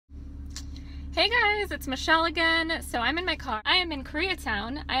Hey guys, it's Michelle again. So I'm in my car. I am in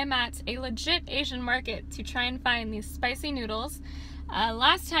Koreatown. I am at a legit Asian market to try and find these spicy noodles.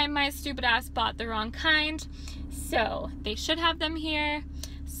 Last time my stupid ass bought the wrong kind, so they should have them here.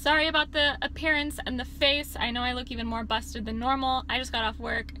 Sorry about the appearance and the face. I know I look even more busted than normal. I just got off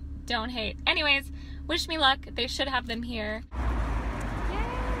work. Don't hate. Anyways, wish me luck. They should have them here. Yay!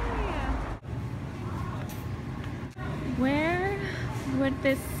 Where would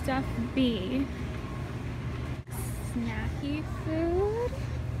this stuff be? Snacky food?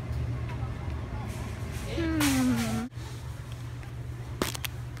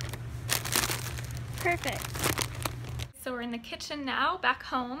 Perfect. So we're in the kitchen now, back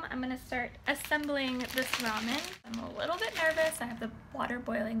home. I'm gonna start assembling this ramen. I'm a little bit nervous. I have the water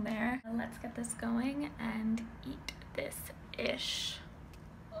boiling there. Let's get this going and eat this ish.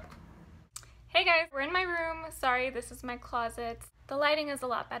 Hey guys, we're in my room. Sorry, this is my closet. The lighting is a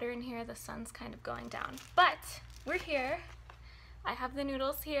lot better in here. The sun's kind of going down, but we're here. I have the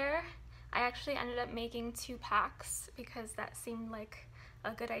noodles here. I actually ended up making 2 packs because that seemed like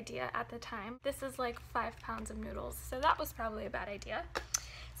a good idea at the time. This is like 5 pounds of noodles, so that was probably a bad idea.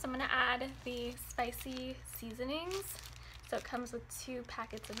 So I'm gonna add the spicy seasonings. So it comes with 2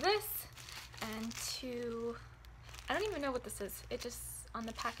 packets of this and 2, I don't even know what this is. It just, on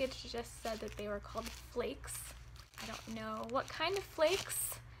the package, it just said that they were called flakes. I don't know what kind of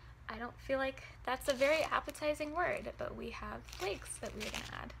flakes. I don't feel like that's a very appetizing word, but we have flakes that we're gonna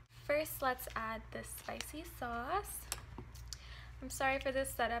add. First, let's add the spicy sauce. I'm sorry for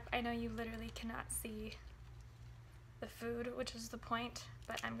this setup. I know you literally cannot see the food, which is the point,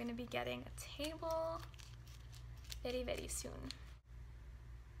 but I'm gonna be getting a table very, very soon.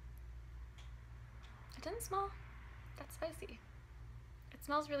 It doesn't smell that spicy. It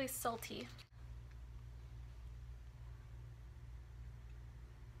smells really salty.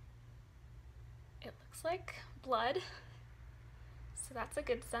 It looks like blood, so that's a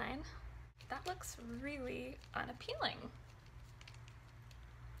good sign. That looks really unappealing.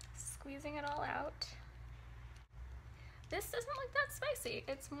 Squeezing it all out. This doesn't look that spicy.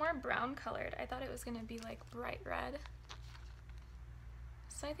 It's more brown colored. I thought it was gonna be like bright red.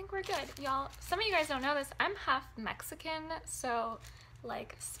 So I think we're good. Y'all, some of you guys don't know this, I'm half Mexican, so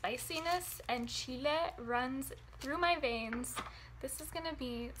like spiciness and chile runs through my veins. This is gonna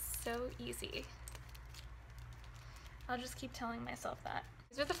be so easy. I'll just keep telling myself that.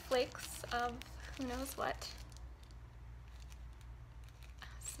 These are the flakes of who knows what.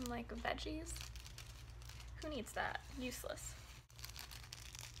 Some like veggies. Who needs that? Useless.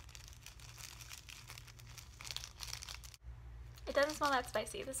 It doesn't smell that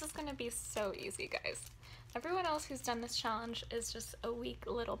spicy. This is gonna be so easy, guys. Everyone else who's done this challenge is just a weak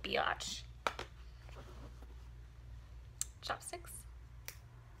little biatch. Chopsticks.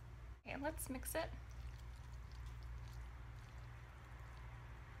 Okay, let's mix it.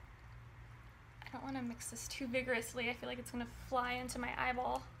 I don't want to mix this too vigorously. I feel like it's going to fly into my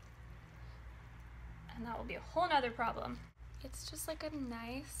eyeball. And that will be a whole nother problem. It's just like a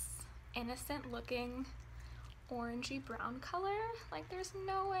nice, innocent looking orangey brown color. Like there's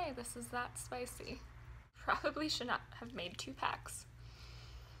no way this is that spicy. Probably should not have made 2 packs.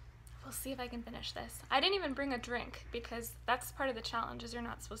 We'll see if I can finish this. I didn't even bring a drink because that's part of the challenge is you're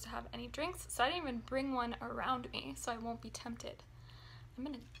not supposed to have any drinks. So I didn't even bring one around me so I won't be tempted. I'm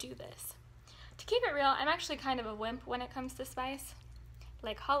gonna do this. To keep it real, I'm actually kind of a wimp when it comes to spice.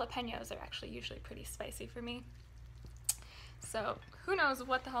 Like jalapenos are actually usually pretty spicy for me. So who knows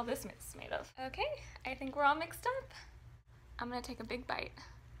what the hell this is made of. Okay, I think we're all mixed up. I'm gonna take a big bite.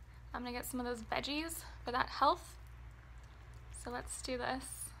 I'm gonna get some of those veggies for that health. So let's do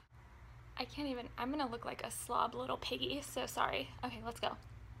this. I can't even, I'm gonna look like a slob little piggy, so sorry. Okay, let's go.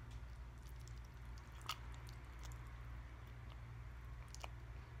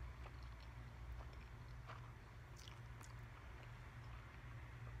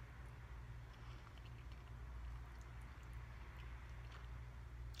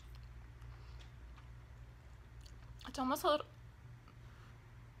 It's almost a little...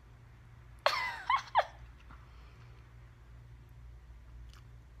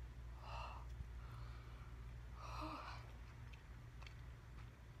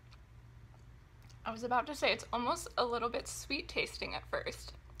 I was about to say it's almost a little bit sweet tasting at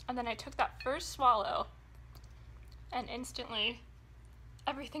first. And then I took that first swallow and instantly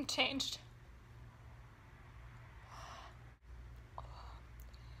everything changed.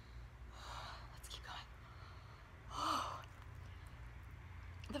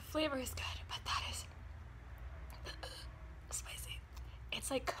 The flavor is good, but that is spicy.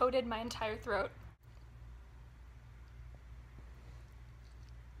 It's like coated my entire throat.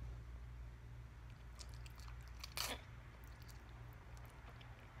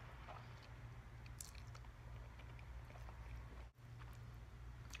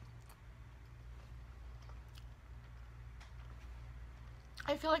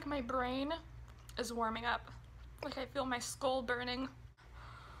 I feel like my brain is warming up. Like I feel my skull burning.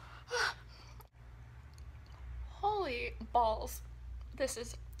 Holy balls. This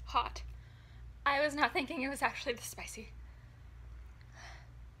is hot. I was not thinking it was actually this spicy.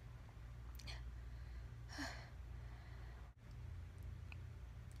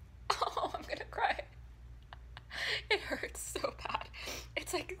 Oh, I'm gonna cry. It hurts so bad.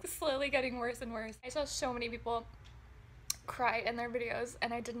 It's like slowly getting worse and worse. I saw so many people cry in their videos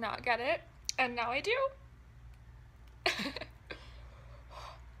and I did not get it, and now I do.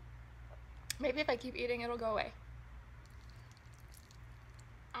 Maybe if I keep eating it'll go away.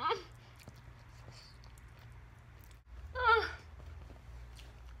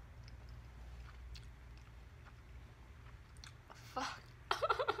 Fuck.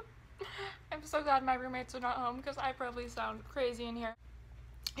 I'm so glad my roommates are not home because I probably sound crazy in here.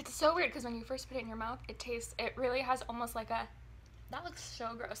 It's so weird because when you first put it in your mouth, it really has almost like a, that looks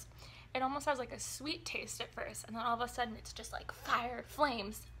so gross. It almost has like a sweet taste at first, and then all of a sudden it's just like fire,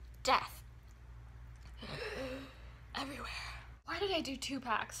 flames, death. Everywhere. Why did I do 2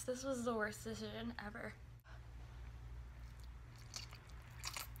 packs? This was the worst decision ever.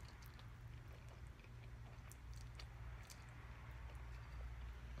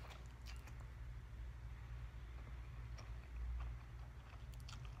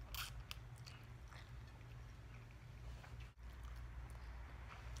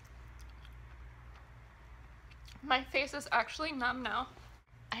 My face is actually numb now.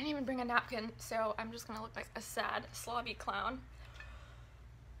 I didn't even bring a napkin, so I'm just gonna look like a sad, slobby clown.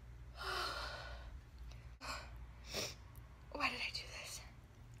 Why did I do this?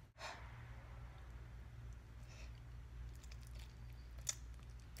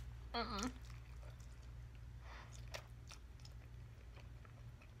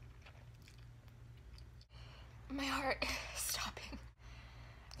 My heart is stopping.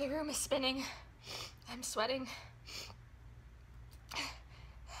 The room is spinning. I'm sweating.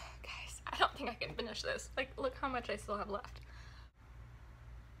 Guys, I don't think I can finish this. Like, look how much I still have left.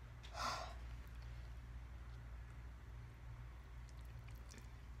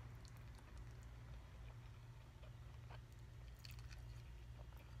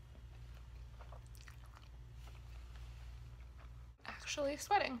 Actually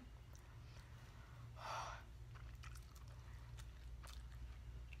sweating.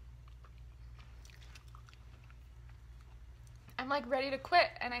 I'm like ready to quit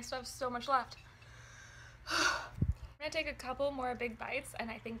and I still have so much left. I'm gonna take a couple more big bites and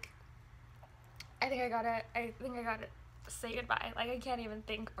I think I gotta say goodbye. Like I can't even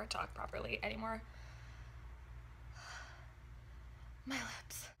think or talk properly anymore. My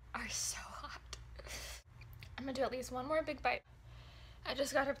lips are so hot. I'm gonna do at least one more big bite. I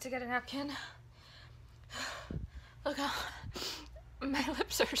just got up to get a napkin. Look how my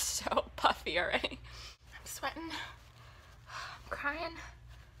lips are so puffy already. I'm sweating. I'm crying.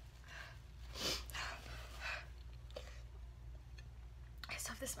 I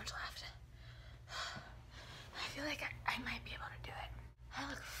still have this much left. I feel like I might be able to do it. I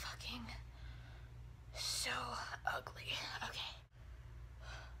look fucking so ugly. Okay.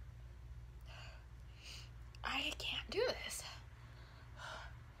 I can't do this.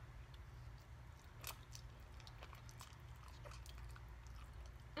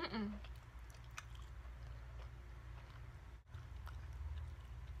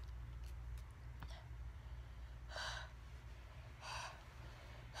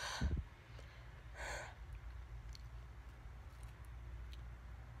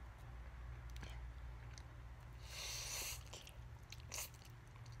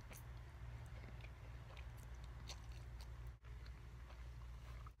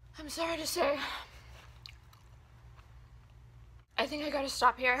 I'm sorry to say, I think I gotta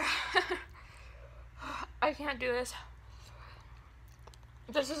stop here. I can't do this.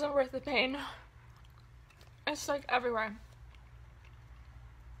 This isn't worth the pain. It's like everywhere.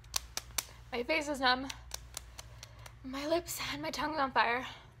 My face is numb. My lips and my tongue's on fire.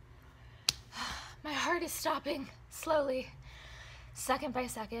 My heart is stopping slowly, second by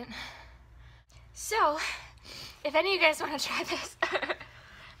second. So, if any of you guys want to try this,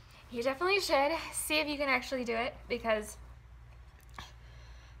 you definitely should. See if you can actually do it, because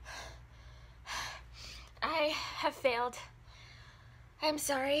I have failed. I'm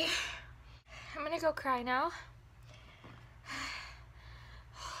sorry. I'm gonna go cry now.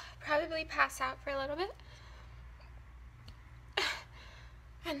 Probably pass out for a little bit.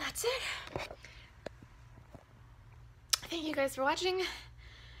 And that's it. Thank you guys for watching.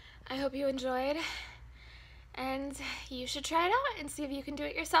 I hope you enjoyed. And you should try it out and see if you can do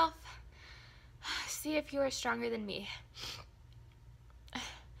it yourself. See if you are stronger than me.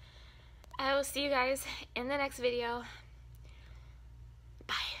 I will see you guys in the next video.